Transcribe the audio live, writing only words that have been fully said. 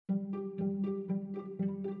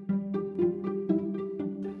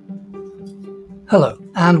Hello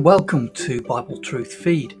and welcome to Bible Truth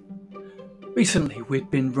Feed. Recently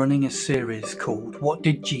we've been running a series called What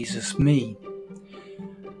Did Jesus Mean?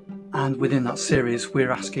 And within that series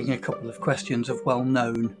we're asking a couple of questions of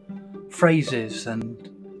well-known phrases and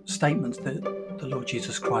statements that the Lord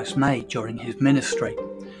Jesus Christ made during his ministry.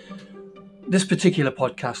 This particular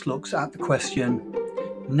podcast looks at the question,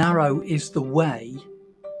 narrow is the way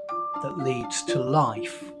that leads to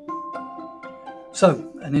life.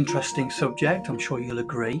 So, an interesting subject, I'm sure you'll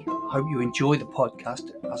agree. I hope you enjoy the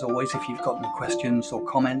podcast. As always, if you've got any questions or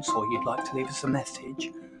comments or you'd like to leave us a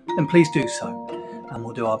message, then please do so, and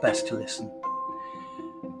we'll do our best to listen.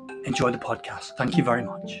 Enjoy the podcast. Thank you very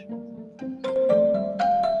much.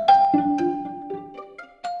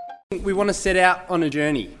 We want to set out on a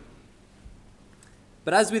journey.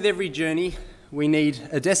 But as with every journey, we need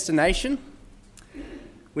a destination,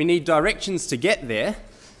 we need directions to get there,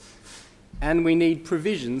 and we need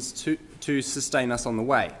provisions to sustain us on the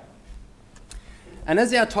way. And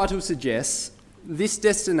as our title suggests, this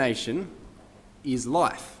destination is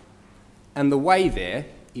life, and the way there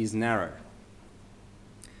is narrow.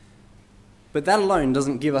 But that alone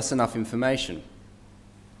doesn't give us enough information.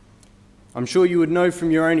 I'm sure you would know from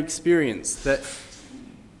your own experience that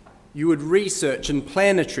you would research and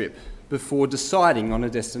plan a trip before deciding on a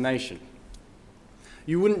destination.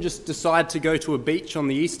 You wouldn't just decide to go to a beach on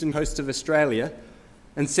the eastern coast of Australia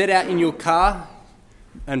and set out in your car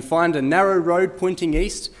and find a narrow road pointing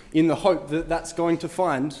east in the hope that that's going to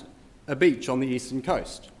find a beach on the eastern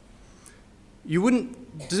coast. You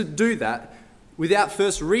wouldn't do that without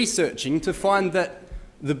first researching to find that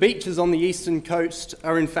the beaches on the eastern coast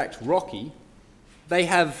are in fact rocky. They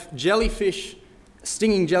have jellyfish,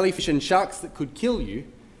 stinging jellyfish and sharks that could kill you,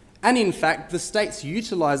 and in fact the states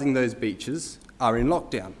utilising those beaches are in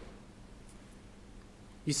lockdown.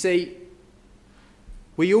 You see,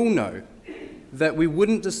 we all know that we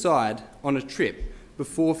wouldn't decide on a trip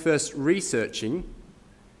before first researching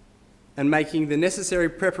and making the necessary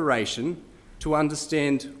preparation to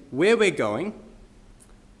understand where we're going,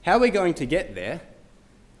 how we're going to get there,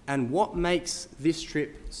 and what makes this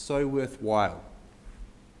trip so worthwhile.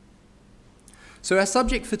 So our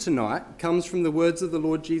subject for tonight comes from the words of the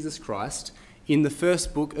Lord Jesus Christ in the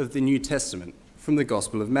first book of the New Testament, from the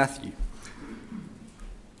Gospel of Matthew.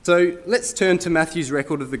 So let's turn to Matthew's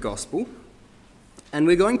record of the Gospel, and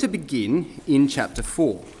we're going to begin in chapter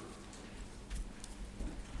 4.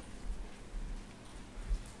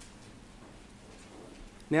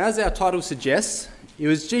 Now, as our title suggests, it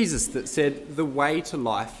was Jesus that said, "The way to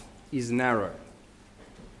life is narrow."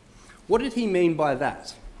 What did he mean by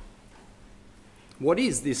that? What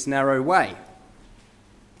is this narrow way?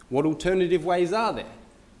 What alternative ways are there?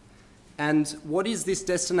 And what is this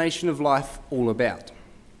destination of life all about?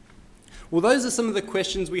 Well, those are some of the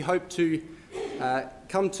questions we hope to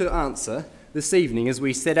come to answer this evening as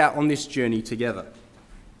we set out on this journey together.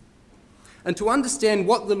 And to understand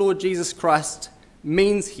what the Lord Jesus Christ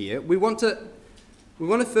means here, we want to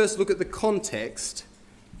first look at the context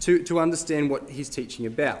to understand what he's teaching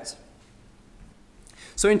about.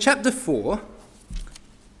 So in chapter 4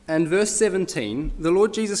 and verse 17, the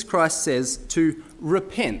Lord Jesus Christ says to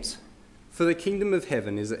repent, for the kingdom of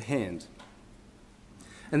heaven is at hand.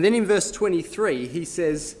 And then in verse 23, he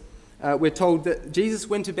says, we're told that Jesus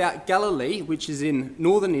went about Galilee, which is in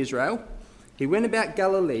northern Israel. He went about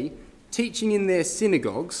Galilee, teaching in their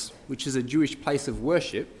synagogues, which is a Jewish place of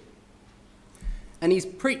worship. And he's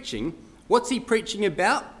preaching. What's he preaching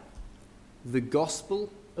about? The gospel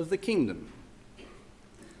of the kingdom.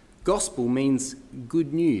 Gospel means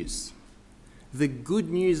good news. The good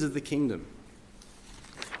news of the kingdom.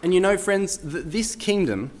 And you know, friends, that this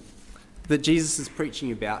kingdom that Jesus is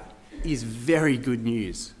preaching about is very good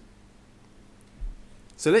news.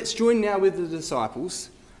 So let's join now with the disciples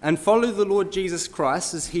and follow the Lord Jesus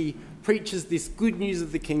Christ as he preaches this good news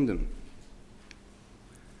of the kingdom.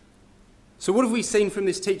 So what have we seen from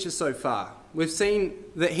this teacher so far? We've seen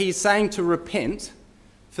that he's saying to repent,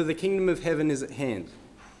 for the kingdom of heaven is at hand.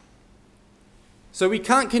 So we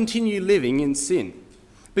can't continue living in sin,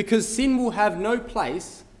 because sin will have no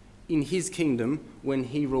place in his kingdom when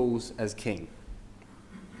he rules as king.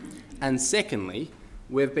 And secondly,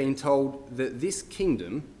 we've been told that this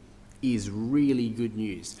kingdom is really good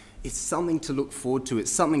news. It's something to look forward to.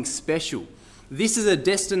 It's something special. This is a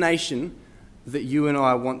destination that you and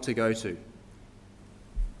I want to go to.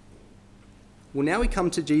 Well, now we come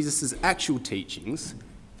to Jesus' actual teachings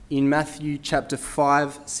in Matthew chapter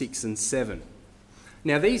 5, 6 and 7.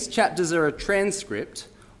 Now these chapters are a transcript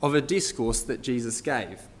of a discourse that Jesus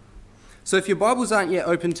gave. So if your Bibles aren't yet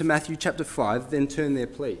open to Matthew chapter 5, then turn there,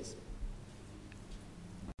 please.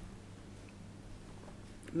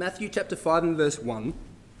 Matthew chapter 5 and verse 1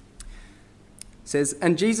 says,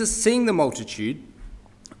 "And Jesus, seeing the multitude,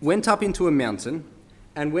 went up into a mountain,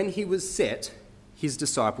 and when he was set, his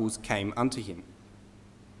disciples came unto him."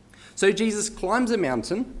 So Jesus climbs a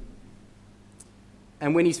mountain,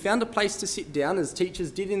 and when he's found a place to sit down, as teachers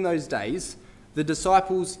did in those days, the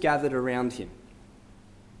disciples gathered around him.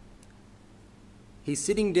 He's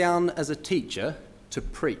sitting down as a teacher to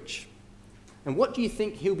preach. And what do you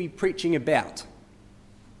think he'll be preaching about?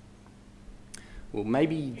 Well,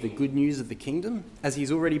 maybe the good news of the kingdom, as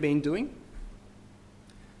he's already been doing.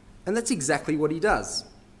 And that's exactly what he does.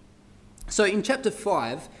 So in chapter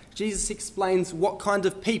 5, Jesus explains what kind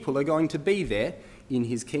of people are going to be there in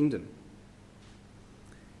his kingdom.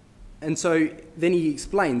 And so then he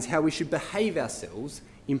explains how we should behave ourselves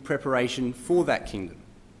in preparation for that kingdom.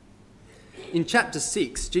 In chapter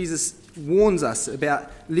 6, Jesus warns us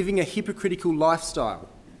about living a hypocritical lifestyle.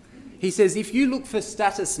 He says, if you look for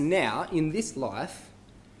status now in this life,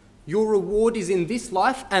 your reward is in this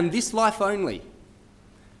life and this life only.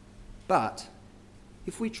 But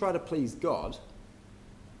if we try to please God,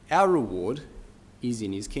 our reward is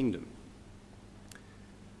in his kingdom.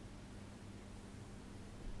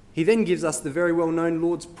 He then gives us the very well-known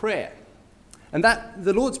Lord's Prayer. And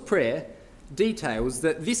the Lord's Prayer details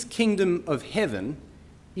that this kingdom of heaven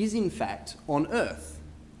is in fact on earth.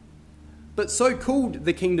 But so called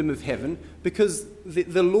the kingdom of heaven because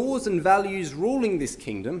the laws and values ruling this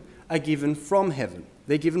kingdom are given from heaven.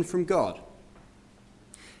 They're given from God.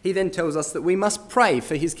 He then tells us that we must pray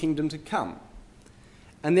for his kingdom to come.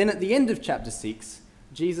 And then at the end of chapter 6,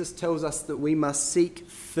 Jesus tells us that we must seek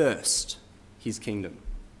first his kingdom.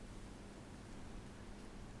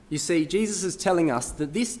 You see, Jesus is telling us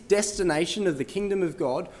that this destination of the kingdom of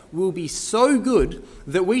God will be so good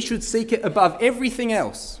that we should seek it above everything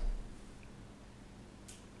else.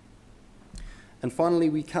 And finally,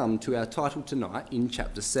 we come to our title tonight in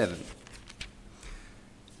chapter 7,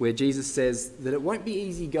 where Jesus says that it won't be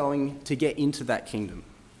easy going to get into that kingdom.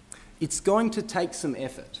 It's going to take some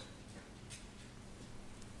effort.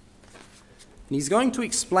 And he's going to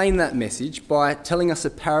explain that message by telling us a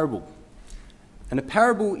parable. And a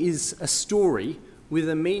parable is a story with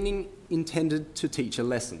a meaning intended to teach a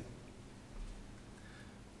lesson.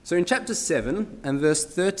 So in chapter 7 and verse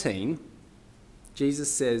 13,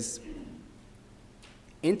 Jesus says,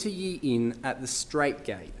 "Enter ye in at the strait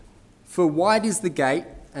gate, for wide is the gate,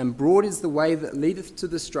 and broad is the way that leadeth to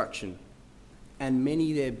destruction, and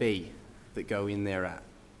many there be that go in thereat.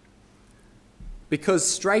 Because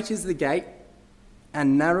strait is the gate,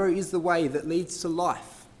 and narrow is the way that leads to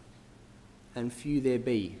life, and few there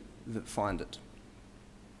be that find it."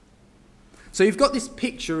 So you've got this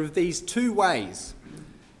picture of these two ways,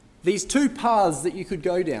 these two paths that you could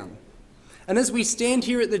go down. And as we stand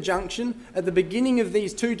here at the junction, at the beginning of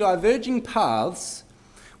these two diverging paths,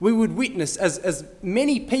 we would witness as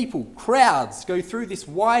many people, crowds, go through this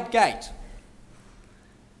wide gate.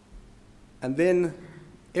 And then,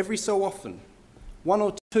 every so often, one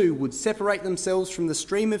or two would separate themselves from the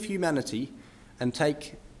stream of humanity and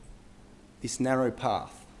take this narrow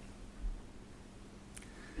path.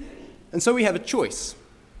 And so we have a choice.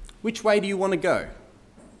 Which way do you want to go?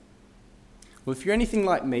 Well, if you're anything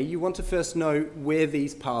like me, you want to first know where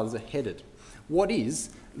these paths are headed. What is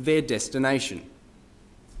their destination?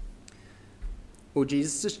 Well,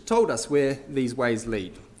 Jesus just told us where these ways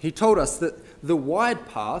lead. He told us that the wide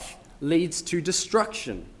path leads to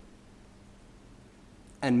destruction,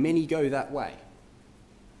 and many go that way.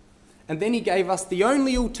 And then he gave us the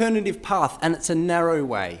only alternative path, and it's a narrow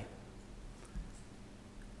way,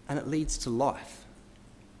 and it leads to life.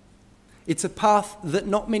 It's a path that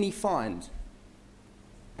not many find,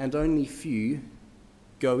 and only few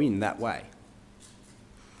go in that way.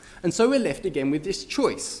 And so we're left again with this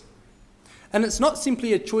choice. And it's not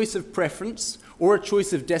simply a choice of preference or a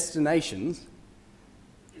choice of destinations.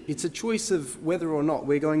 It's a choice of whether or not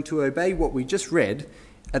we're going to obey what we just read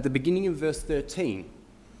at the beginning of verse 13,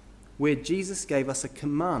 where Jesus gave us a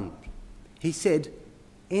command. He said,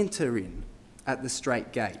 "Enter in at the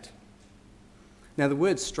strait gate." Now the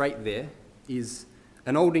word "strait" there is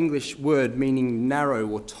an Old English word meaning narrow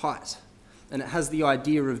or tight, and it has the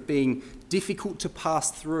idea of being difficult to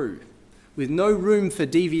pass through, with no room for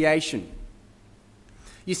deviation.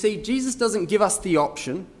 You see, Jesus doesn't give us the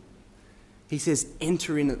option. He says,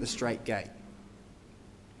 "Enter in at the strait gate."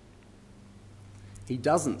 He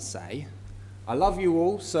doesn't say, "I love you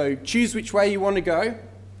all, so choose which way you want to go.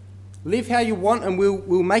 Live how you want and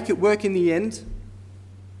we'll make it work in the end."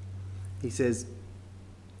 He says,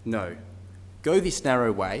 "No, go this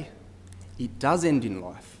narrow way. It does end in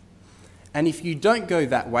life. And if you don't go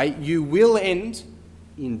that way, you will end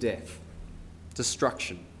in death,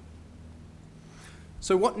 destruction.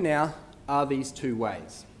 So what now are these two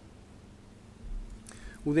ways?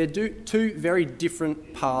 Well, they're two very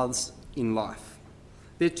different paths in life.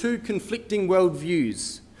 They're two conflicting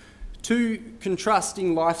worldviews, two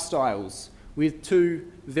contrasting lifestyles with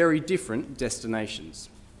two very different destinations.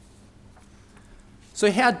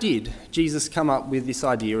 So how did Jesus come up with this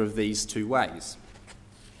idea of these two ways?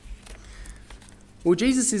 Well,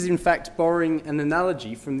 Jesus is in fact borrowing an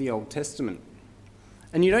analogy from the Old Testament.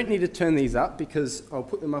 And you don't need to turn these up because I'll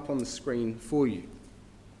put them up on the screen for you.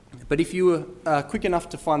 But if you were quick enough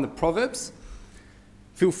to find the Proverbs,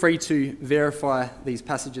 feel free to verify these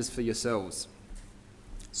passages for yourselves.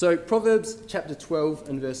 So Proverbs chapter 12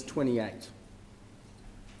 and verse 28. It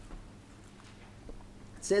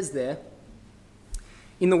says there,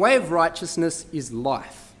 "In the way of righteousness is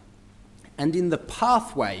life, and in the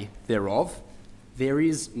pathway thereof there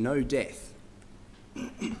is no death."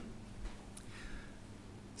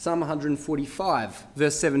 Psalm 145,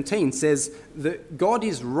 verse 17 says that God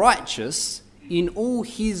is righteous in all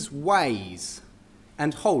his ways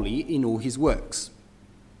and holy in all his works.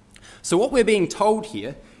 So what we're being told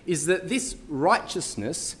here is that this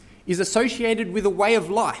righteousness is associated with a way of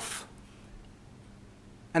life.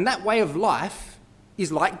 And that way of life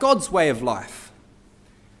is like God's way of life.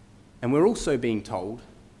 And we're also being told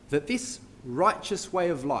that this righteous way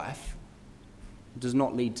of life does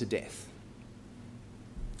not lead to death.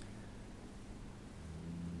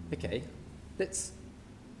 Okay, let's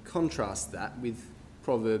contrast that with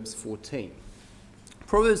Proverbs 14.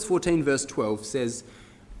 Proverbs 14 verse 12 says,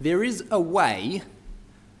 "There is a way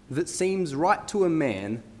that seems right to a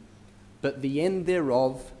man, but the end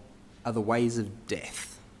thereof are the ways of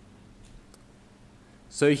death."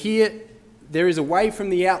 So here, there is a way from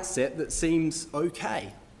the outset that seems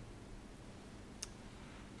okay.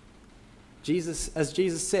 As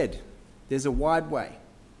Jesus said, there's a wide way,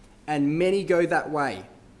 and many go that way,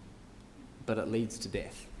 but it leads to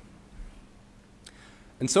death.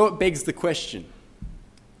 And so it begs the question,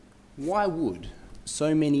 why would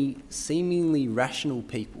so many seemingly rational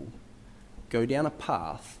people go down a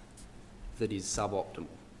path that is suboptimal?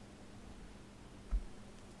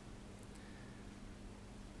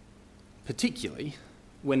 Particularly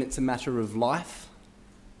when it's a matter of life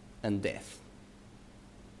and death.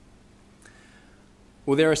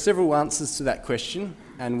 Well, there are several answers to that question,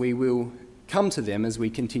 and we will come to them as we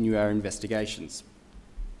continue our investigations.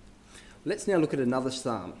 Let's now look at another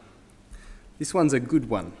psalm. This one's a good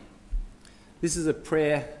one. This is a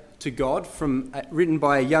prayer to God written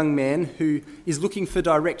by a young man who is looking for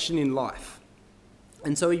direction in life.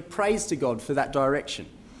 And so he prays to God for that direction.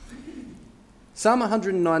 Psalm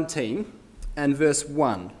 119 and verse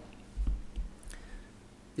 1.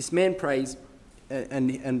 This man prays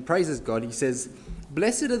and praises God. He says,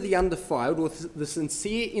 "Blessed are the undefiled, or the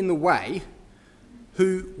sincere in the way,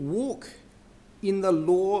 who walk in the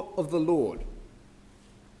law of the Lord."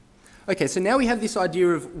 Okay, so now we have this idea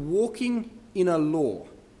of walking in a law,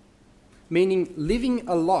 meaning living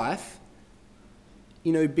a life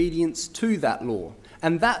in obedience to that law.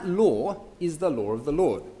 And that law is the law of the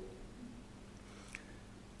Lord.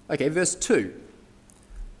 Okay, verse 2.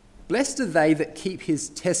 "Blessed are they that keep his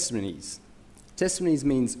testimonies." Testimonies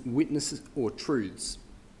means witnesses or truths.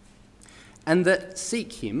 "And that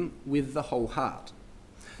seek him with the whole heart."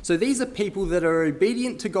 So these are people that are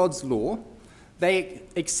obedient to God's law, they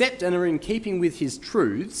accept and are in keeping with his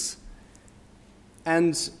truths,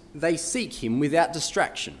 and they seek him without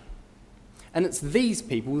distraction. And it's these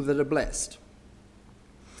people that are blessed.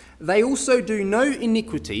 "They also do no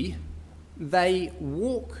iniquity, they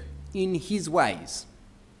walk in his ways."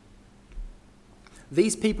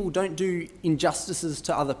 These people don't do injustices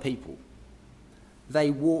to other people. They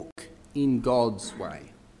walk in God's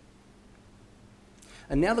way.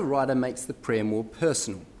 And now the writer makes the prayer more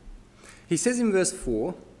personal. He says in verse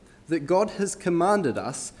 4 that God has commanded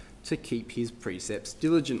us to keep his precepts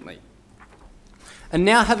diligently. And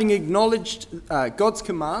now, having acknowledged God's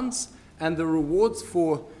commands and the rewards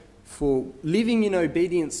for living in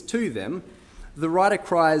obedience to them, the writer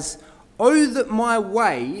cries, "Oh, that my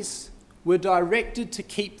ways were directed to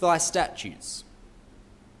keep thy statutes."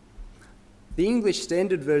 The English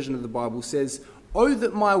Standard Version of the Bible says, "Oh,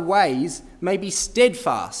 that my ways may be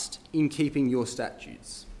steadfast in keeping your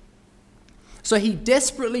statutes." So he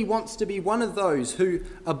desperately wants to be one of those who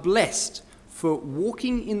are blessed for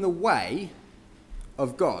walking in the way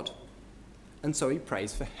of God. And so he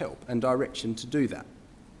prays for help and direction to do that.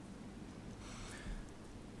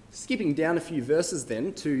 Skipping down a few verses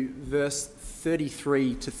then to verse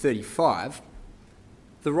 33 to 35,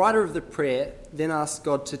 the writer of the prayer then asks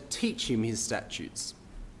God to teach him his statutes.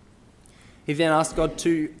 He then asked God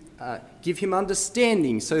to give him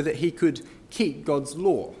understanding so that he could keep God's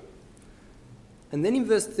law. And then in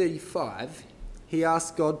verse 35, he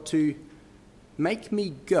asked God to make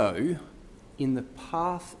me go in the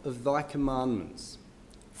path of thy commandments,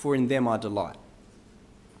 for in them I delight.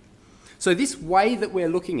 So this way that we're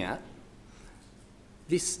looking at,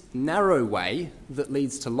 this narrow way that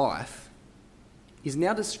leads to life, is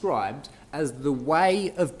now described as the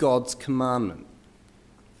way of God's commandment.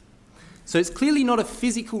 So it's clearly not a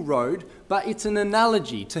physical road, but it's an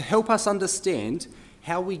analogy to help us understand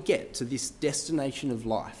how we get to this destination of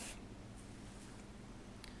life.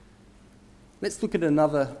 Let's look at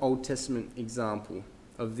another Old Testament example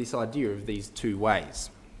of this idea of these two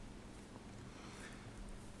ways.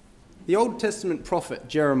 The Old Testament prophet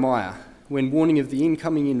Jeremiah, when warning of the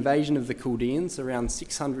incoming invasion of the Chaldeans around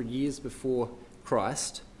 600 years before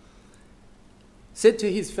Christ, said to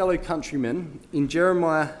his fellow countrymen in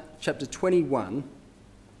Jeremiah chapter 21,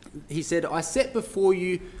 he said, I set before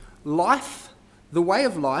you life, the way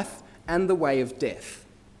of life, and the way of death.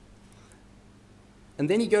 And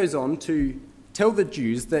then he goes on to tell the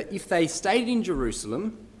Jews that if they stayed in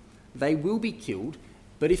Jerusalem, they will be killed,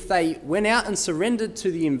 but if they went out and surrendered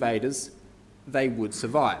to the invaders, they would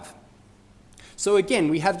survive. So again,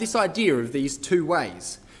 we have this idea of these two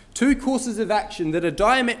ways, two courses of action that are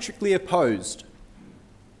diametrically opposed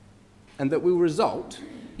and that will result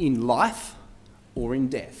in life or in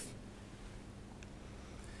death.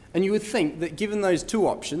 And you would think that given those two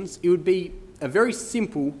options, it would be a very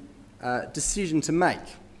simple decision to make.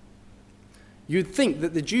 You'd think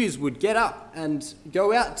that the Jews would get up and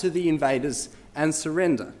go out to the invaders and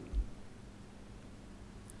surrender.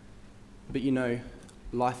 But you know,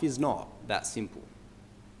 life is not that simple.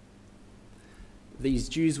 These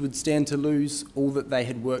Jews would stand to lose all that they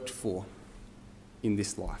had worked for in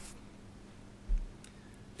this life.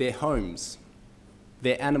 Their homes,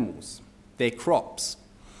 their animals, their crops,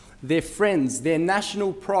 their friends, their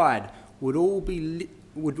national pride would all be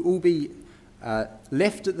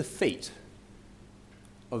left at the feet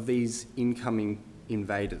of these incoming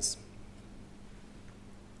invaders.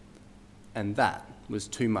 And that was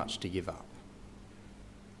too much to give up.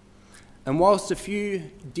 And whilst a few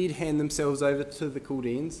did hand themselves over to the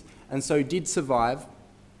Chaldeans, and so did survive,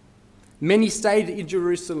 many stayed in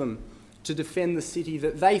Jerusalem to defend the city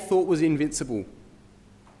that they thought was invincible.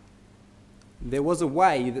 There was a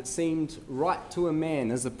way that seemed right to a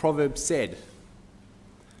man, as the proverb said,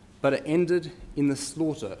 but it ended in the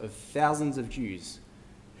slaughter of thousands of Jews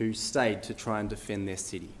who stayed to try and defend their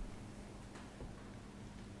city.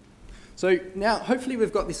 So now, hopefully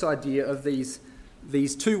we've got this idea of these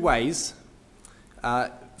two ways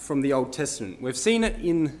from the Old Testament. We've seen it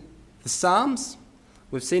in the Psalms,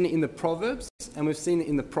 we've seen it in the Proverbs, and we've seen it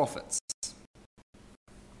in the prophets.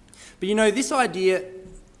 But you know, this idea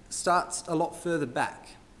starts a lot further back.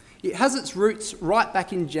 It has its roots right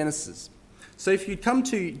back in Genesis. So if you come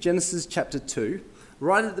to Genesis chapter 2,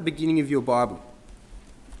 right at the beginning of your Bible.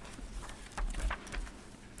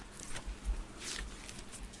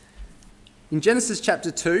 In Genesis chapter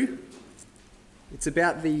 2, it's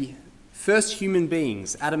about the first human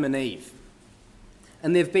beings, Adam and Eve.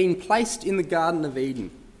 And they've been placed in the Garden of Eden.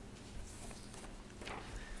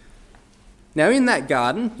 Now in that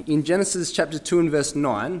garden, in Genesis chapter 2 and verse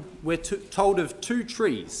 9, we're told of two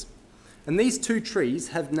trees. And these two trees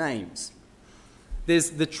have names. There's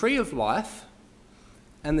the tree of life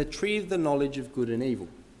and the tree of the knowledge of good and evil.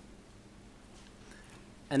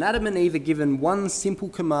 And Adam and Eve are given one simple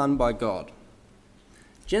command by God.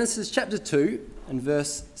 Genesis chapter 2 and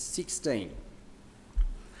verse 16.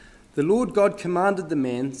 The Lord God commanded the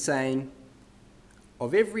man, saying,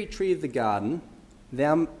 of every tree of the garden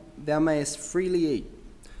thou mayest freely eat.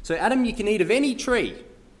 So Adam, you can eat of any tree,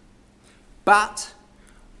 but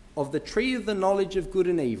of the tree of the knowledge of good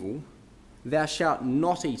and evil thou shalt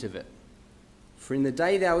not eat of it. For in the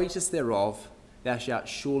day thou eatest thereof, thou shalt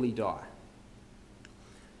surely die.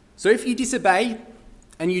 So if you disobey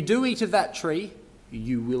and you do eat of that tree,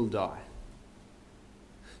 you will die.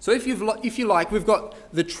 So if you like, we've got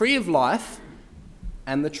the tree of life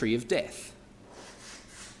and the tree of death.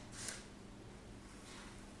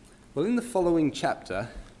 Well, in the following chapter,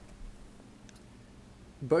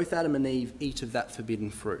 both Adam and Eve eat of that forbidden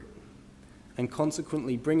fruit and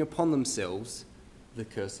consequently bring upon themselves the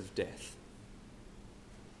curse of death.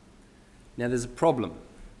 Now there's a problem.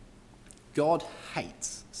 God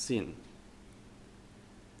hates sin.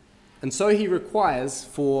 And so he requires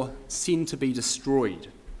for sin to be destroyed.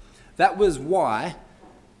 That was why,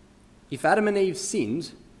 if Adam and Eve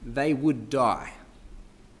sinned, they would die.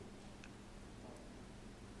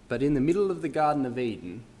 But in the middle of the Garden of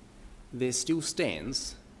Eden, there still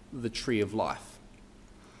stands the tree of life.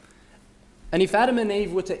 And if Adam and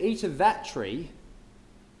Eve were to eat of that tree,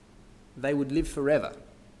 they would live forever.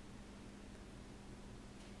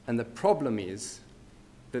 And the problem is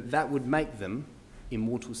that that would make them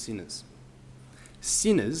immortal sinners.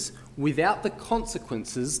 Sinners without the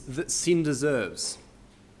consequences that sin deserves.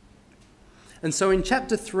 And so in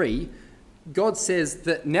chapter 3, God says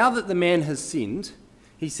that now that the man has sinned,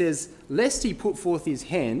 he says, lest he put forth his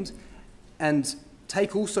hand and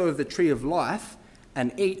take also of the tree of life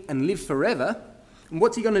and eat and live forever. And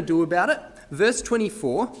what's he going to do about it? Verse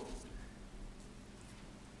 24,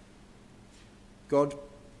 God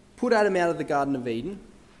put Adam out of the Garden of Eden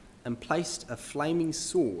and placed a flaming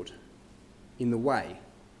sword in the way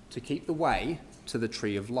to keep the way to the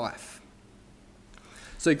tree of life.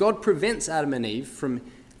 So God prevents Adam and Eve from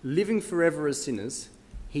living forever as sinners.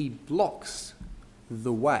 He blocks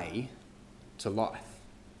the way to life.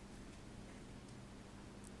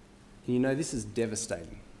 And you know, this is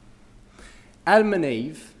devastating. Adam and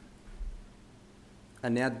Eve are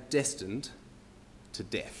now destined to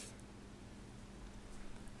death.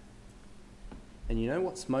 And you know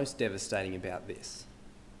what's most devastating about this?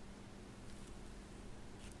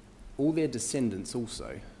 All their descendants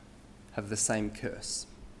also have the same curse.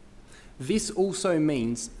 This also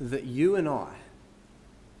means that you and I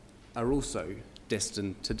are also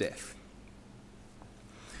destined to death.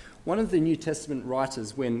 One of the New Testament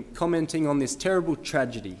writers, when commenting on this terrible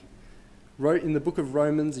tragedy, wrote in the book of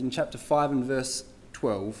Romans in chapter 5 and verse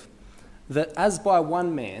 12 that as by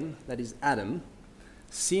one man, that is Adam,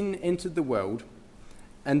 sin entered the world,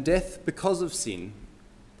 and death because of sin,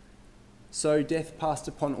 so death passed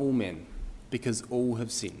upon all men, because all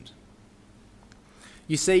have sinned.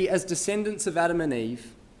 You see, as descendants of Adam and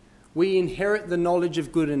Eve, we inherit the knowledge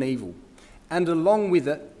of good and evil, and along with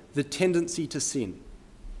it, the tendency to sin.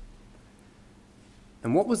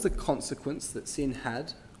 And what was the consequence that sin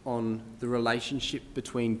had on the relationship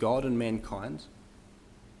between God and mankind?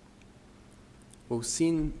 Well,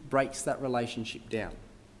 sin breaks that relationship down.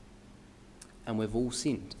 And we've all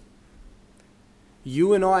sinned.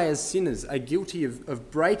 You and I as sinners are guilty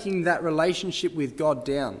of breaking that relationship with God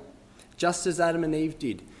down, just as Adam and Eve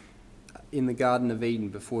did in the Garden of Eden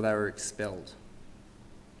before they were expelled.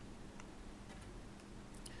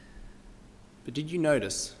 But did you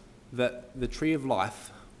notice that the tree of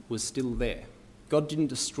life was still there? God didn't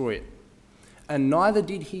destroy it. And neither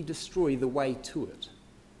did he destroy the way to it.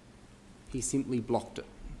 He simply blocked it.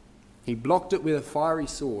 He blocked it with a fiery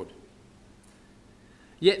sword.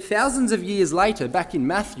 Yet thousands of years later, back in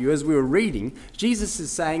Matthew, as we were reading, Jesus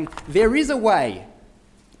is saying, there is a way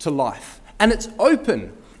to life, and it's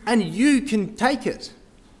open, and you can take it.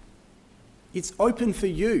 It's open for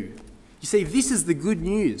you. You see, this is the good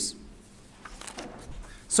news.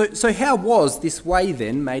 So how was this way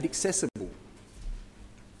then made accessible?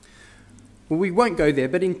 Well, we won't go there,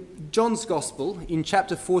 but in John's Gospel, in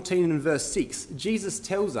chapter 14 and verse 6, Jesus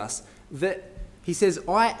tells us that he says,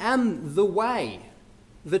 I am the way,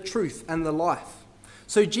 the truth and the life.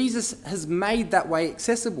 So Jesus has made that way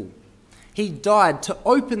accessible. He died to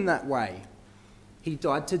open that way. He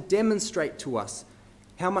died to demonstrate to us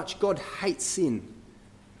how much God hates sin,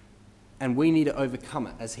 and we need to overcome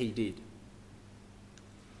it as he did.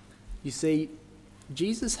 You see,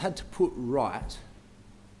 Jesus had to put right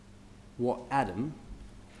what Adam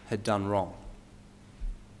had done wrong.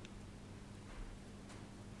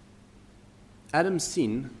 Adam's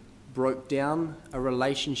sin broke down a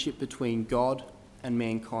relationship between God and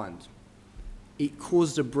mankind. It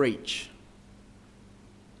caused a breach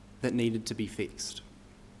that needed to be fixed.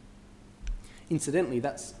 Incidentally,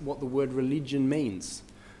 that's what the word religion means.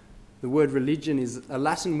 The word religion is a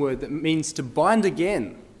Latin word that means to bind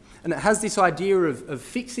again, and it has this idea of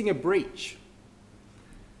fixing a breach.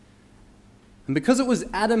 And because it was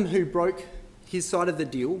Adam who broke his side of the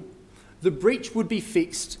deal, the breach would be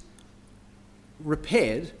fixed,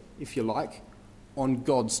 repaired, if you like, on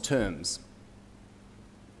God's terms.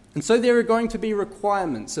 And so there are going to be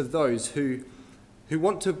requirements of those who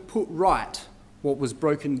want to put right what was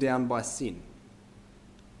broken down by sin.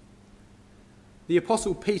 The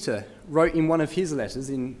Apostle Peter wrote in one of his letters,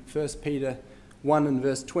 in 1 Peter 1 and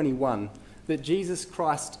verse 21, that Jesus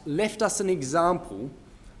Christ left us an example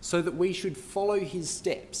so that we should follow his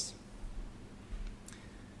steps.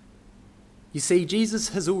 You see, Jesus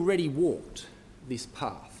has already walked this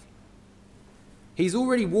path. He's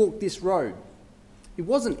already walked this road. It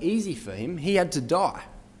wasn't easy for him. He had to die.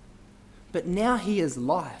 But now he has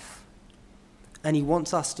life, and he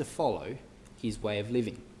wants us to follow his way of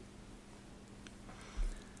living.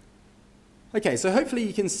 Okay, so hopefully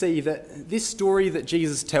you can see that this story that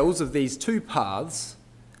Jesus tells of these two paths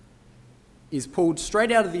is pulled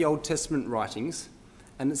straight out of the Old Testament writings,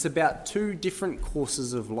 and it's about two different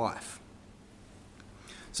courses of life.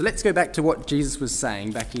 So let's go back to what Jesus was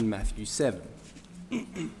saying back in Matthew 7.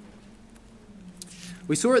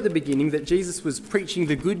 We saw at the beginning that Jesus was preaching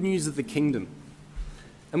the good news of the kingdom.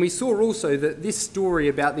 And we saw also that this story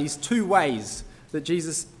about these two ways that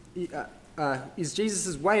Jesus is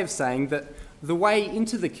Jesus' way of saying that the way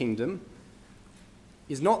into the kingdom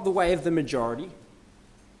is not the way of the majority.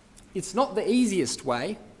 It's not the easiest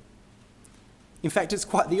way. In fact, it's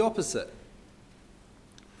quite the opposite.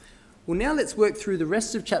 Well, now let's work through the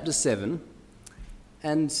rest of chapter 7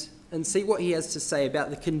 and see what he has to say about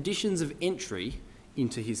the conditions of entry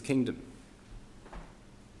into his kingdom.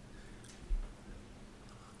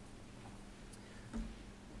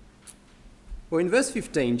 Well, in verse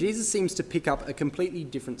 15, Jesus seems to pick up a completely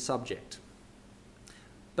different subject.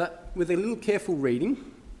 But with a little careful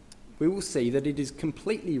reading, we will see that it is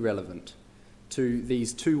completely relevant to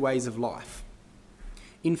these two ways of life.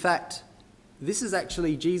 In fact, this is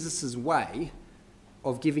actually Jesus' way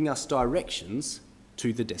of giving us directions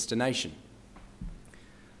to the destination.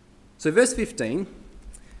 So verse 15,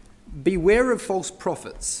 beware of false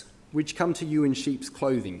prophets, which come to you in sheep's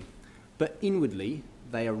clothing, but inwardly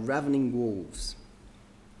they are ravening wolves.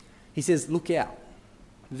 He says, look out.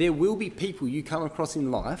 There will be people you come across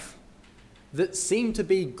in life that seem to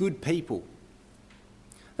be good people.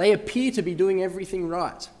 They appear to be doing everything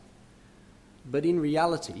right, but in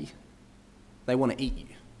reality, they want to eat you.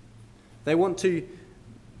 They want to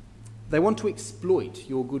exploit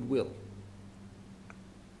your goodwill.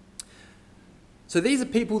 So these are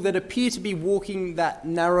people that appear to be walking that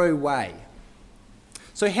narrow way.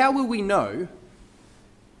 So how will we know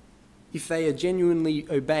if they are genuinely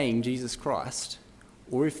obeying Jesus Christ,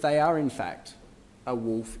 or if they are in fact a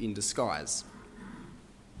wolf in disguise?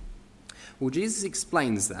 Well, Jesus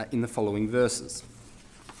explains that in the following verses.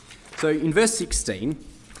 So in verse 16,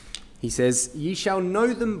 he says, "Ye shall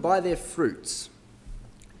know them by their fruits.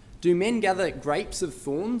 Do men gather grapes of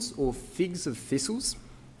thorns or figs of thistles?"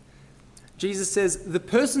 Jesus says the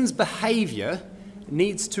person's behaviour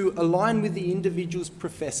needs to align with the individual's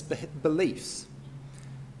professed beliefs.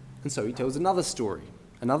 And so he tells another story,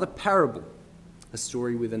 another parable, a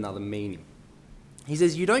story with another meaning. He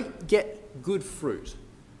says you don't get good fruit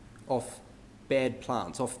off bad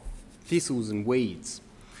plants, off thistles and weeds.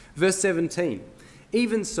 Verse 17,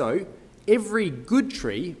 even so, every good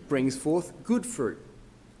tree brings forth good fruit,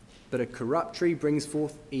 but a corrupt tree brings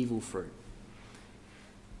forth evil fruit.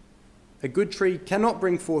 A good tree cannot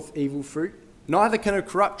bring forth evil fruit, neither can a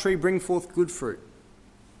corrupt tree bring forth good fruit.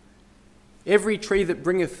 Every tree that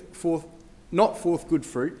bringeth forth not forth good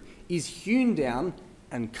fruit is hewn down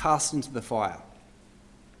and cast into the fire.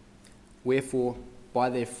 Wherefore, by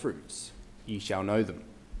their fruits ye shall know them.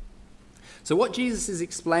 So what Jesus is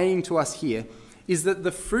explaining to us here is that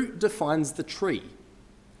the fruit defines the tree.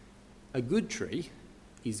 A good tree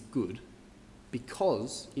is good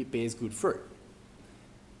because it bears good fruit.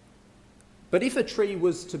 But if a tree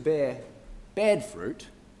was to bear bad fruit,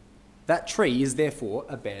 that tree is therefore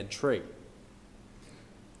a bad tree.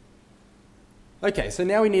 Okay, so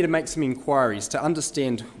now we need to make some inquiries to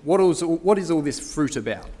understand what is all this fruit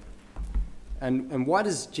about? And why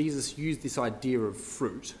does Jesus use this idea of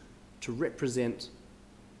fruit to represent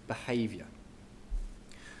behaviour?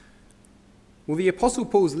 Well, the Apostle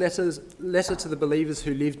Paul's letter to the believers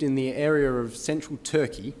who lived in the area of central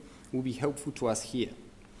Turkey will be helpful to us here.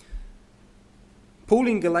 Paul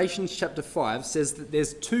in Galatians chapter 5 says that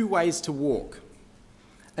there's two ways to walk,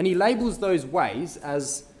 and he labels those ways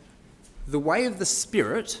as the way of the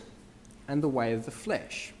Spirit and the way of the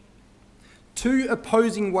flesh. Two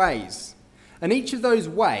opposing ways, and each of those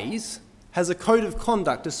ways has a code of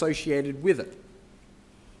conduct associated with it.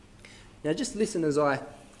 Now just listen as I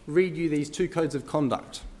read you these two codes of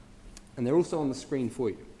conduct, and they're also on the screen for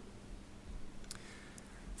you.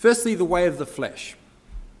 Firstly, the way of the flesh.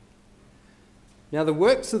 Now the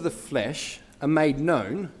works of the flesh are made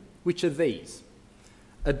known, which are these: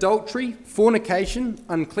 adultery, fornication,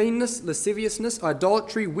 uncleanness, lasciviousness,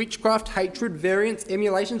 idolatry, witchcraft, hatred, variance,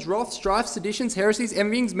 emulations, wrath, strife, seditions, heresies,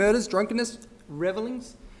 envyings, murders, drunkenness,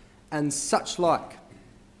 revellings, and such like.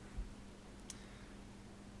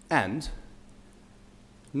 And,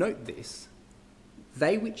 note this,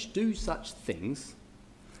 they which do such things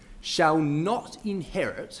shall not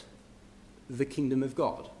inherit the kingdom of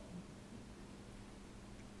God.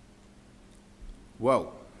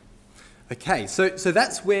 Whoa. Okay, so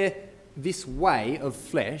that's where this way of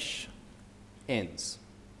flesh ends.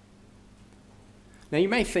 Now, you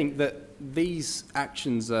may think that these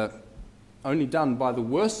actions are only done by the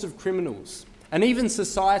worst of criminals, and even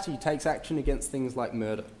society takes action against things like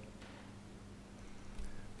murder.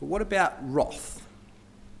 But what about wrath?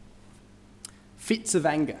 Fits of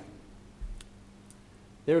anger?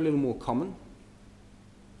 They're a little more common.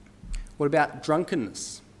 What about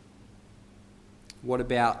drunkenness? What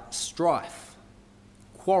about strife?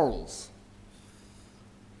 Quarrels?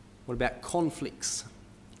 What about conflicts?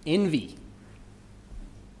 Envy?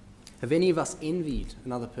 Have any of us envied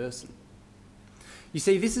another person? You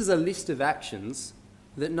see, this is a list of actions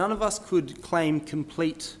that none of us could claim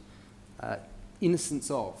complete innocence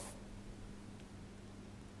of.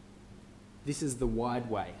 This is the wide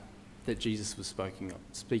way that Jesus was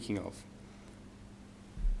speaking of.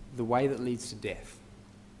 The way that leads to death.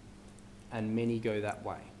 And many go that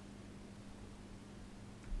way.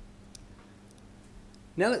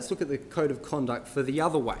 Now let's look at the code of conduct for the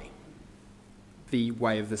other way. The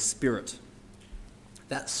way of the Spirit.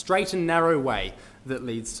 That straight and narrow way that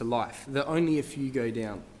leads to life, that only a few go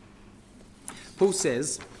down. Paul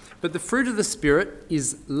says, "But the fruit of the Spirit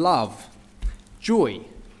is love, joy,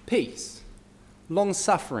 peace,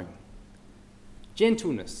 long-suffering,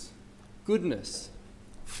 gentleness, goodness,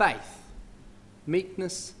 faith,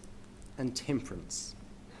 meekness, and temperance."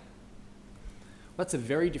 Well, that's a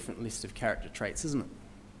very different list of character traits, isn't it?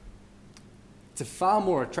 It's a far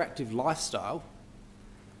more attractive lifestyle,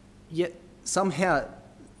 yet somehow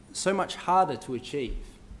so much harder to achieve.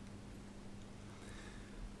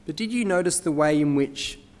 But did you notice the way in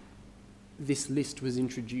which this list was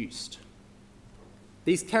introduced?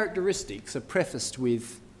 These characteristics are prefaced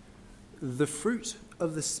with, "The fruit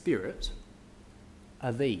of the Spirit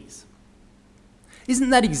are these." Isn't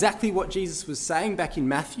that exactly what Jesus was saying back in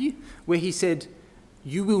Matthew, where he said,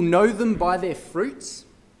 "You will know them by their fruits"?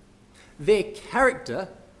 Their character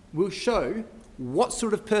will show what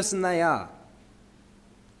sort of person they are.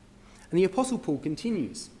 And the Apostle Paul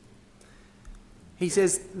continues. He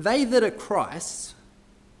says, "They that are Christ's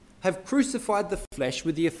have crucified the flesh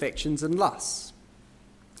with the affections and lusts."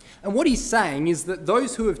 And what he's saying is that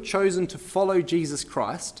those who have chosen to follow Jesus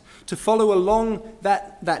Christ, to follow along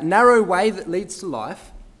that narrow way that leads to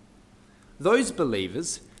life, those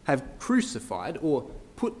believers have crucified or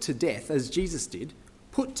put to death, as Jesus did,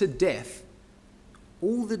 put to death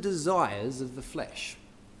all the desires of the flesh.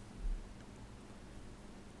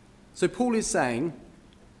 So Paul is saying,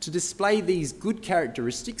 to display these good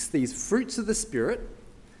characteristics, these fruits of the Spirit,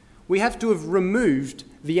 we have to have removed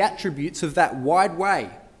the attributes of that wide way,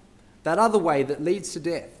 that other way that leads to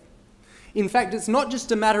death. In fact, it's not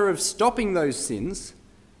just a matter of stopping those sins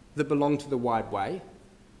that belong to the wide way.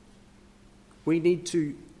 We need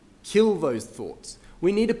to kill those thoughts.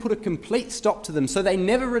 We need to put a complete stop to them so they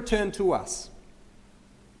never return to us.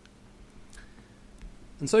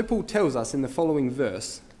 And so Paul tells us in the following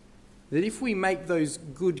verse that if we make those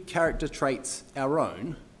good character traits our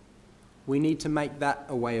own, we need to make that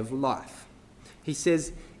a way of life. He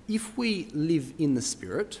says, if we live in the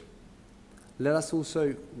Spirit, let us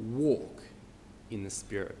also walk in the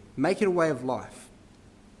Spirit. Make it a way of life.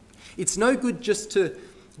 It's no good just to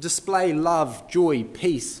display love, joy,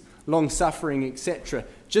 peace, long-suffering, etc.,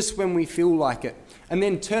 just when we feel like it, and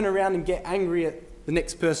then turn around and get angry at the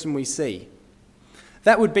next person we see.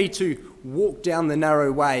 That would be to walk down the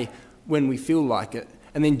narrow way when we feel like it,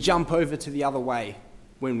 and then jump over to the other way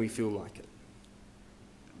when we feel like it.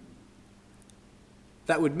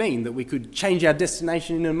 That would mean that we could change our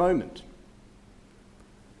destination in a moment.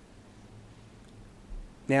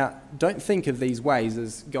 Now, don't think of these ways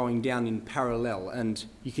as going down in parallel and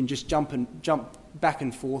you can just jump back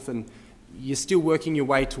and forth and you're still working your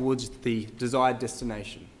way towards the desired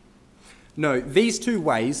destination. No, these two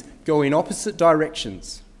ways go in opposite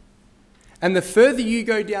directions. And the further you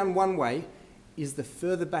go down one way is the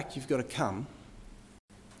further back you've got to come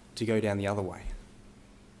to go down the other way.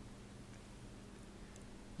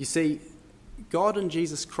 You see, God and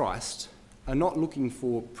Jesus Christ are not looking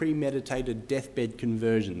for premeditated deathbed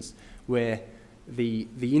conversions where the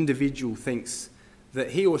individual thinks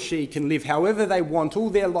that he or she can live however they want all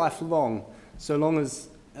their life long, so long as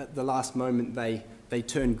at the last moment they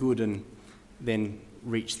turn good and then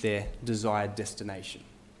reach their desired destination.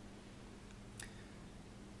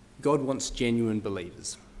 God wants genuine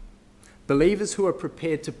believers. Believers who are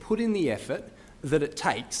prepared to put in the effort that it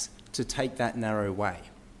takes to take that narrow way.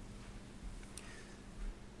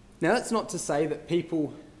 Now, that's not to say that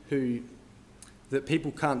people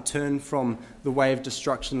can't turn from the way of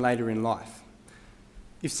destruction later in life.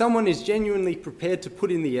 If someone is genuinely prepared to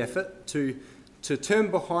put in the effort to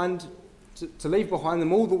turn behind, to leave behind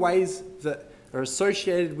them all the ways that are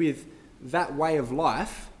associated with that way of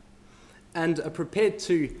life and are prepared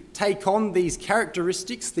to take on these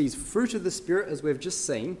characteristics, these fruit of the Spirit, as we've just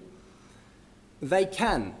seen, they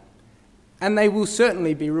can, and they will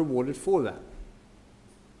certainly be rewarded for that.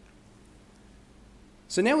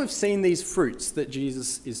 So now we've seen these fruits that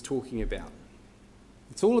Jesus is talking about.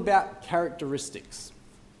 It's all about characteristics.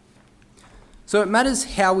 So it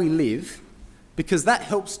matters how we live, because that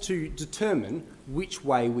helps to determine which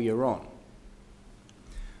way we are on.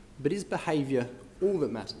 But is behaviour all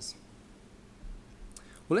that matters?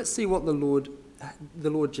 Well, let's see what the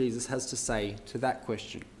Lord Jesus has to say to that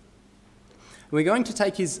question. And we're going to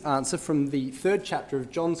take his answer from the 3rd chapter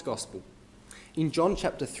of John's Gospel, in John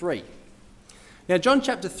chapter 3. Now, John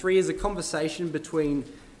chapter 3 is a conversation between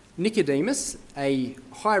Nicodemus, a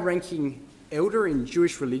high-ranking elder in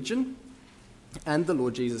Jewish religion, and the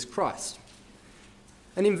Lord Jesus Christ.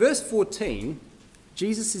 And in verse 14,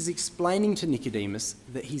 Jesus is explaining to Nicodemus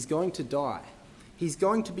that he's going to die. He's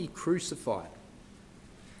going to be crucified.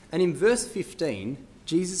 And in verse 15,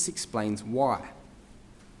 Jesus explains why.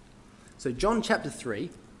 So John chapter 3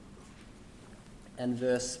 and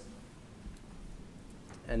verse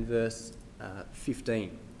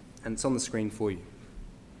 15, and it's on the screen for you.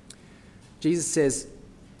 Jesus says,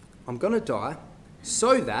 I'm going to die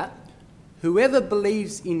so that whoever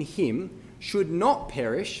believes in him should not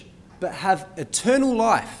perish, but have eternal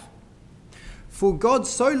life. For God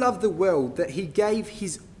so loved the world that he gave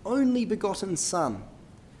his only begotten Son,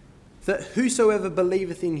 that whosoever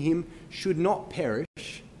believeth in him should not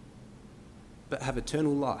perish, but have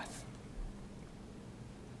eternal life.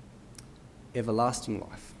 Everlasting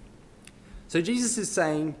life. So Jesus is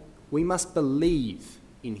saying we must believe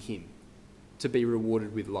in him to be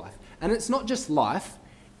rewarded with life. And it's not just life,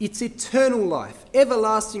 it's eternal life,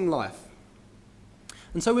 everlasting life.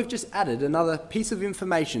 And so we've just added another piece of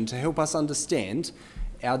information to help us understand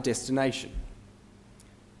our destination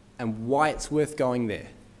and why it's worth going there.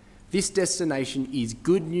 This destination is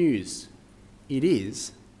good news. It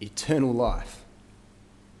is eternal life.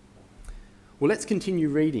 Well, let's continue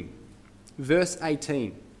reading. Verse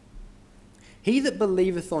 18. He that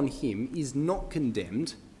believeth on him is not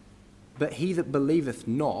condemned, but he that believeth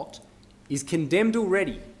not is condemned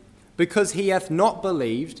already, because he hath not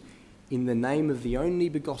believed in the name of the only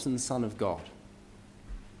begotten Son of God.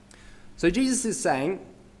 So Jesus is saying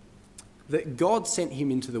that God sent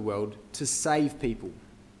him into the world to save people.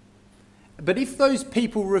 But if those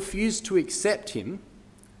people refuse to accept him,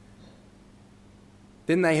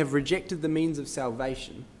 then they have rejected the means of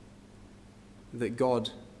salvation that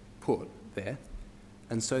God put there,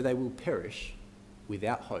 and so they will perish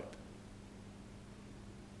without hope.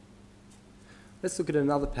 Let's look at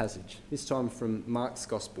another passage, this time from Mark's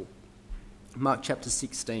Gospel, Mark chapter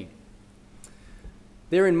 16.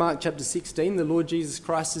 There in Mark chapter 16, the Lord Jesus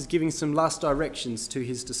Christ is giving some last directions to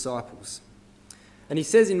his disciples. And he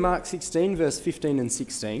says in Mark 16, verse 15 and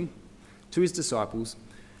 16, to his disciples,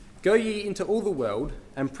 Go ye into all the world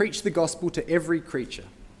and preach the gospel to every creature.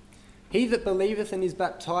 He that believeth and is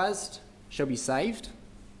baptized shall be saved,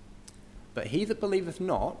 but he that believeth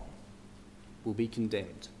not will be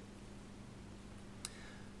condemned.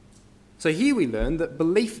 So here we learn that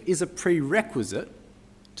belief is a prerequisite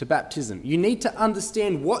to baptism. You need to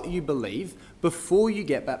understand what you believe before you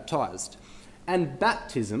get baptized. And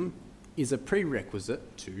baptism is a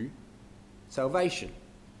prerequisite to salvation.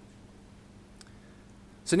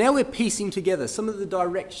 So now we're piecing together some of the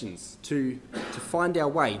directions to find our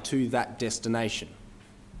way to that destination.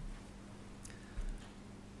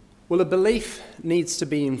 Well, a belief needs to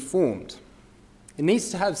be informed. It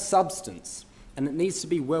needs to have substance, and it needs to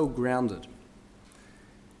be well grounded.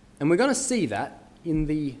 And we're going to see that in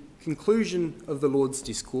the conclusion of the Lord's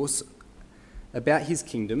discourse about his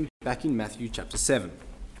kingdom back in Matthew chapter 7.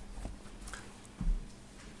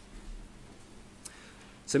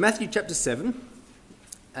 So Matthew chapter 7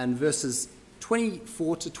 and verses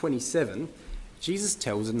 24 to 27, Jesus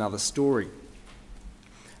tells another story.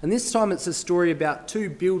 And this time it's a story about two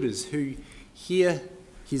builders who hear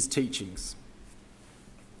his teachings.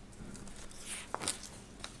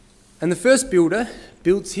 And the first builder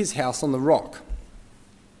builds his house on the rock.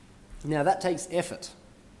 Now that takes effort.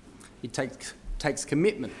 It takes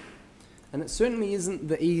commitment. And it certainly isn't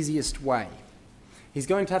the easiest way. He's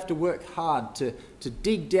going to have to work hard to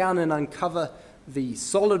dig down and uncover the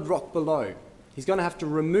solid rock below. He's going to have to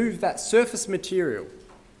remove that surface material.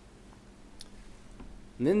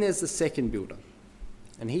 And then there's the second builder,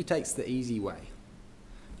 and he takes the easy way.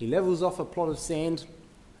 He levels off a plot of sand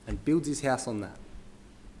and builds his house on that.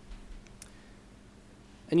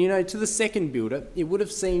 And you know, to the second builder, it would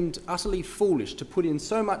have seemed utterly foolish to put in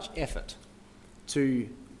so much effort to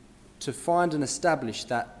to find and establish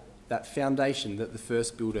that foundation that the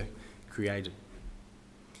first builder created.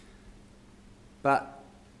 But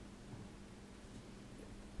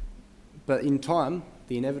in time,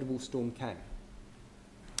 the inevitable storm came.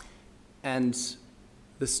 And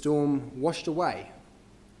the storm washed away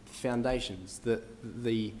the foundations,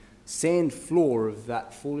 the sand floor of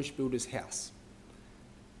that foolish builder's house,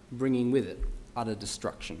 bringing with it utter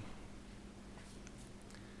destruction.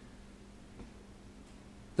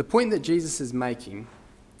 The point that Jesus is making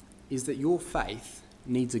is that your faith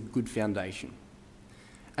needs a good foundation.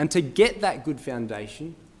 And to get that good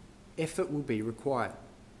foundation, effort will be required.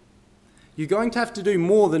 You're going to have to do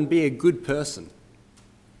more than be a good person.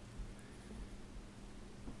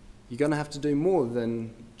 You're going to have to do more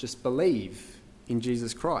than just believe in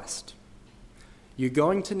Jesus Christ. You're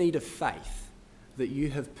going to need a faith that you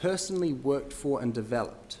have personally worked for and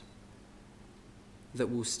developed that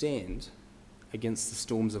will stand against the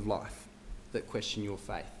storms of life that question your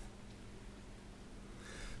faith.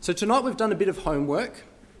 So tonight we've done a bit of homework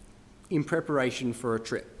in preparation for a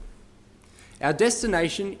trip. Our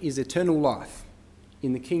destination is eternal life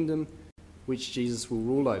in the kingdom which Jesus will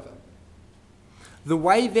rule over. The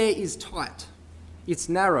way there is tight, it's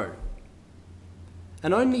narrow,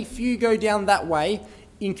 and only few go down that way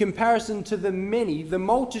in comparison to the many, the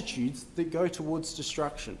multitudes that go towards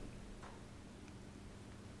destruction.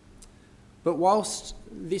 But whilst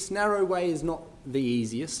this narrow way is not the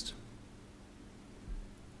easiest,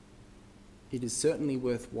 it is certainly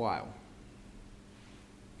worthwhile.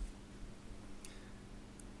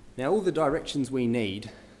 Now, all the directions we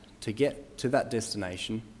need to get to that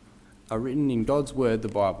destination are written in God's Word, the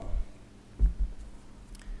Bible.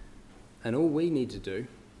 And all we need to do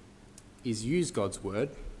is use God's Word,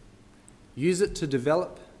 use it to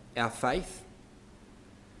develop our faith,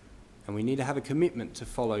 and we need to have a commitment to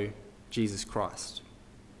follow Jesus Christ.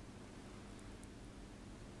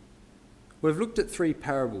 We've looked at 3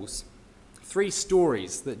 parables, 3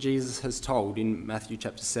 stories that Jesus has told in Matthew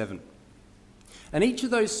chapter 7. And each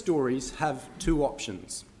of those stories have 2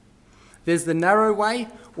 options. There's the narrow way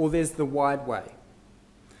or there's the wide way.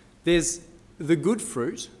 There's the good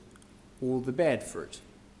fruit or the bad fruit.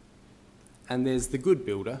 And there's the good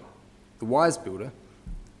builder, the wise builder,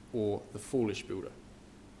 or the foolish builder.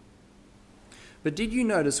 But did you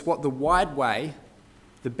notice what the wide way,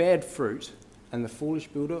 the bad fruit, and the foolish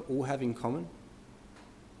builder all have in common?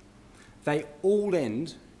 They all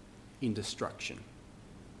end in destruction.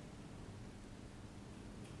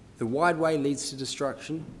 The wide way leads to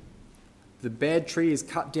destruction. The bad tree is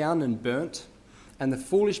cut down and burnt, and the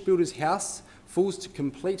foolish builder's house falls to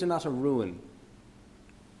complete and utter ruin.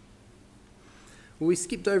 Well, we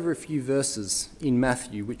skipped over a few verses in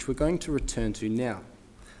Matthew, which we're going to return to now,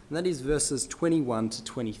 and that is verses 21 to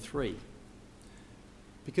 23.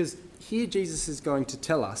 Because here Jesus is going to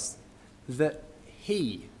tell us that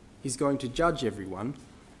he is going to judge everyone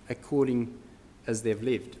according as they've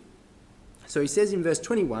lived. So he says in verse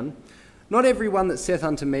 21, "Not everyone that saith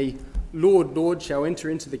unto me, Lord, Lord, shall enter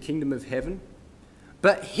into the kingdom of heaven,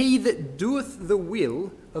 but he that doeth the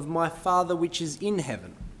will of my Father which is in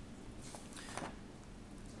heaven.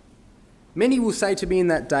 Many will say to me in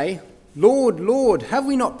that day, Lord, Lord, have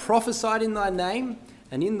we not prophesied in thy name,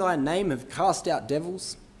 and in thy name have cast out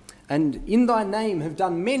devils, and in thy name have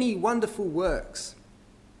done many wonderful works?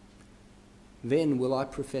 Then will I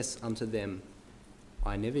profess unto them,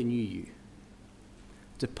 I never knew you.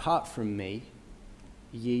 Depart from me,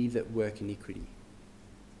 ye that work iniquity."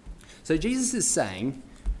 So Jesus is saying,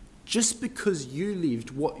 just because you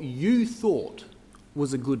lived what you thought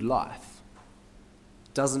was a good life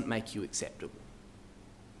doesn't make you acceptable.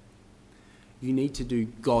 You need to do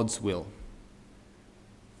God's will.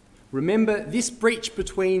 Remember, this breach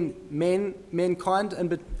between mankind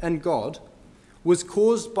and God was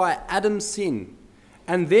caused by Adam's sin,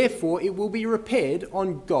 and therefore it will be repaired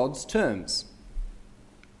on God's terms.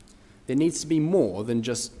 There needs to be more than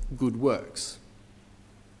just good works.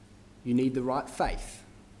 You need the right faith,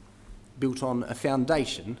 built on a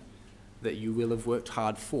foundation that you will have worked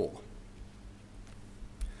hard for.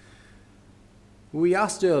 We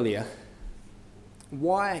asked earlier,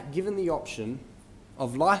 why, given the option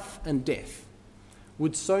of life and death,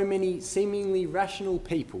 would so many seemingly rational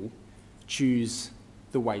people choose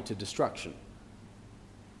the way to destruction?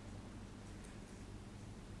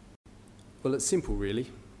 Well, it's simple,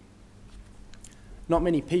 really. Not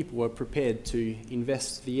many people are prepared to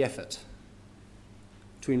invest the effort,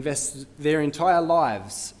 to invest their entire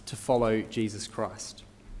lives to follow Jesus Christ.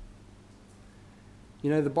 You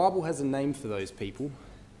know, the Bible has a name for those people.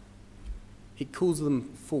 It calls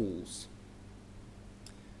them fools.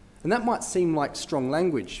 And that might seem like strong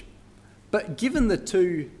language, But given the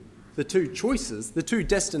two choices, the two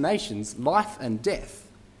destinations, life and death,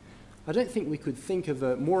 I don't think we could think of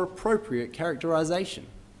a more appropriate characterisation.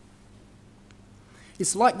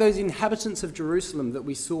 It's like those inhabitants of Jerusalem that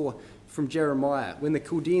we saw from Jeremiah when the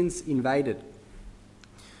Chaldeans invaded.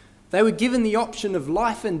 They were given the option of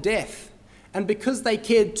life and death, and because they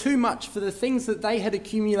cared too much for the things that they had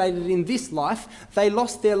accumulated in this life, they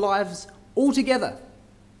lost their lives altogether.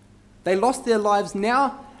 They lost their lives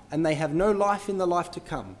now, and they have no life in the life to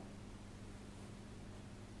come.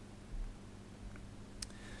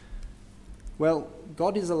 Well,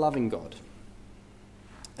 God is a loving God,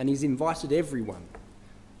 and He's invited everyone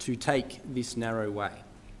to take this narrow way.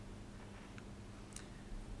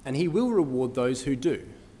 And He will reward those who do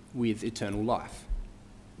with eternal life.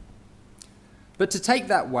 But to take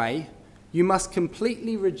that way, you must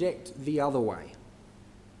completely reject the other way,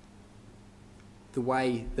 the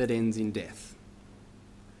way that ends in death.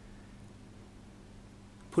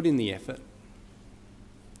 Put in the effort.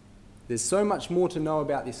 There's so much more to know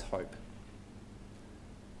about this hope.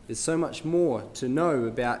 There's so much more to know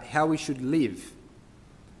about how we should live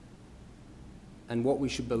and what we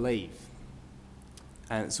should believe.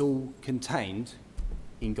 And it's all contained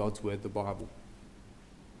in God's Word, the Bible.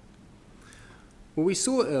 Well, we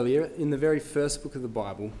saw earlier in the very first book of the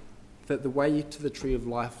Bible that the way to the tree of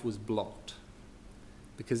life was blocked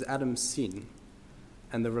because Adam's sin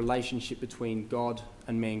and the relationship between God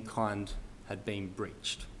and mankind had been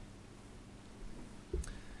breached.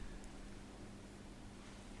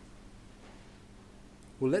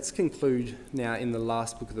 Well, let's conclude now in the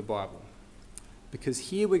last book of the Bible, because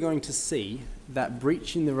here we're going to see that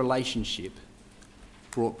breach in the relationship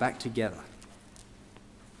brought back together.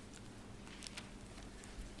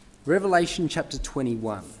 Revelation chapter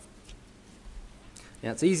 21.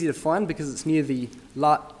 Now it's easy to find because it's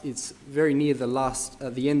very near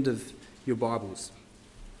the end of your Bibles,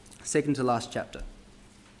 second to last chapter.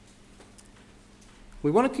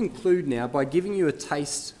 We want to conclude now by giving you a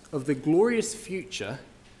taste of the glorious future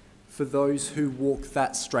for those who walk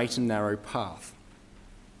that straight and narrow path.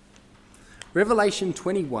 Revelation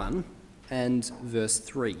 21 and verse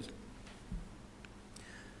 3.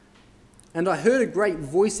 And I heard a great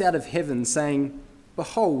voice out of heaven saying,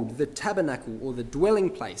 Behold, the tabernacle or the dwelling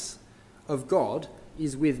place of God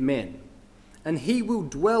is with men, and he will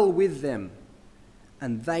dwell with them,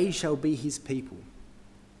 and they shall be his people,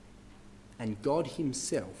 and God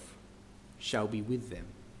himself shall be with them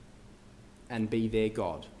and be their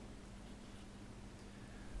God.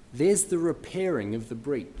 There's the repairing of the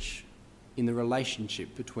breach in the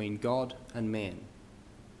relationship between God and man.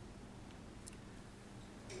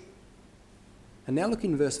 And now look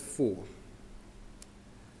in verse 4.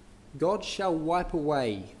 God shall wipe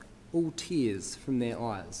away all tears from their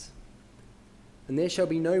eyes, and there shall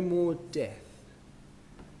be no more death,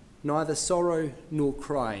 neither sorrow nor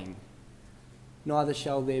crying, neither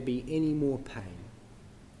shall there be any more pain,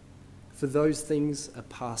 for those things are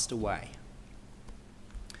passed away.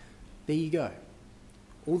 There you go.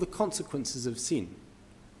 All the consequences of sin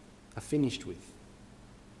are finished with.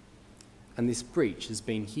 And this breach has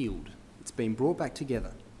been healed. It's been brought back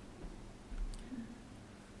together.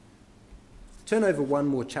 Turn over one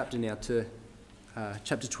more chapter now to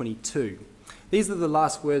chapter 22. These are the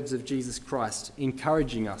last words of Jesus Christ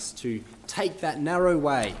encouraging us to take that narrow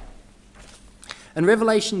way. In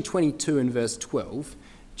Revelation 22 and verse 12,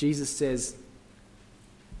 Jesus says,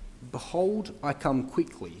 Behold, I come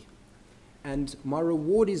quickly, and my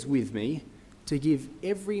reward is with me to give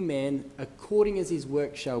every man according as his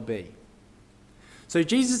work shall be. So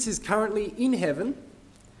Jesus is currently in heaven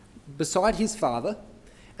beside his Father,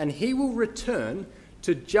 and he will return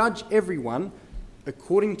to judge everyone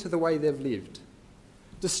according to the way they've lived.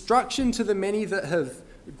 Destruction to the many that have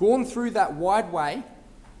gone through that wide way,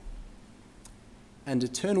 and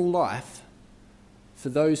eternal life for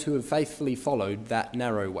those who have faithfully followed that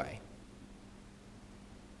narrow way.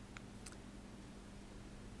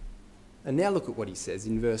 And now look at what he says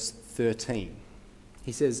in verse 13.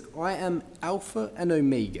 He says, I am Alpha and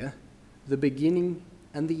Omega, the beginning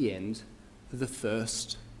and the end, the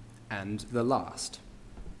first and the last.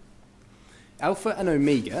 Alpha and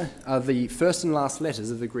Omega are the first and last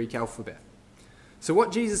letters of the Greek alphabet. So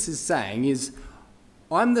what Jesus is saying is,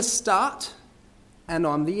 I'm the start and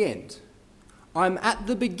I'm the end. I'm at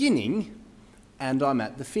the beginning and I'm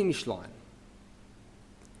at the finish line.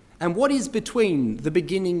 And what is between the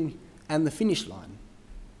beginning and the finish line?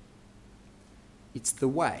 It's the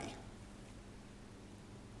way.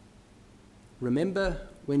 Remember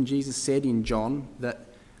when Jesus said in John that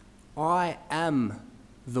I am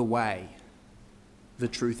the way, the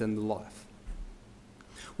truth and the life.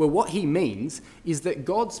 Well, what he means is that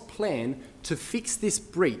God's plan to fix this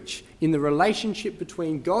breach in the relationship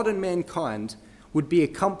between God and mankind would be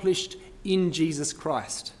accomplished in Jesus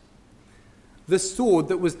Christ. The sword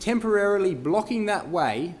that was temporarily blocking that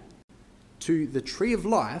way to the tree of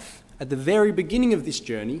life at the very beginning of this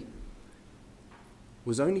journey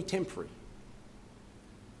was only temporary.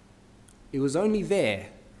 It was only there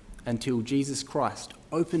until Jesus Christ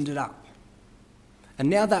opened it up. And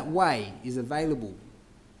now that way is available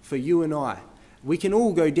for you and I. We can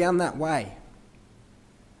all go down that way.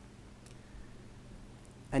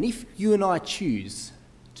 And if you and I choose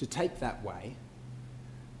to take that way,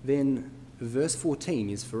 then verse 14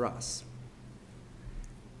 is for us.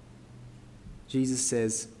 Jesus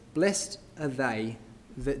says, "Blessed are they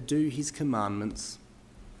that do his commandments,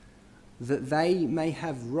 that they may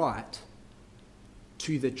have right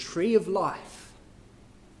to the tree of life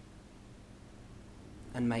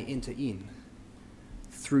and may enter in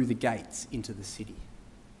through the gates into the city."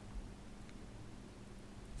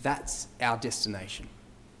 That's our destination.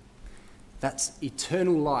 That's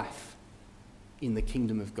eternal life in the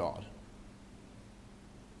kingdom of God.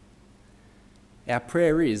 Our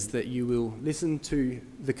prayer is that you will listen to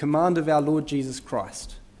the command of our Lord Jesus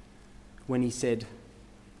Christ when he said,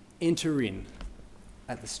 "Enter in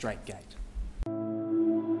at the strait gate."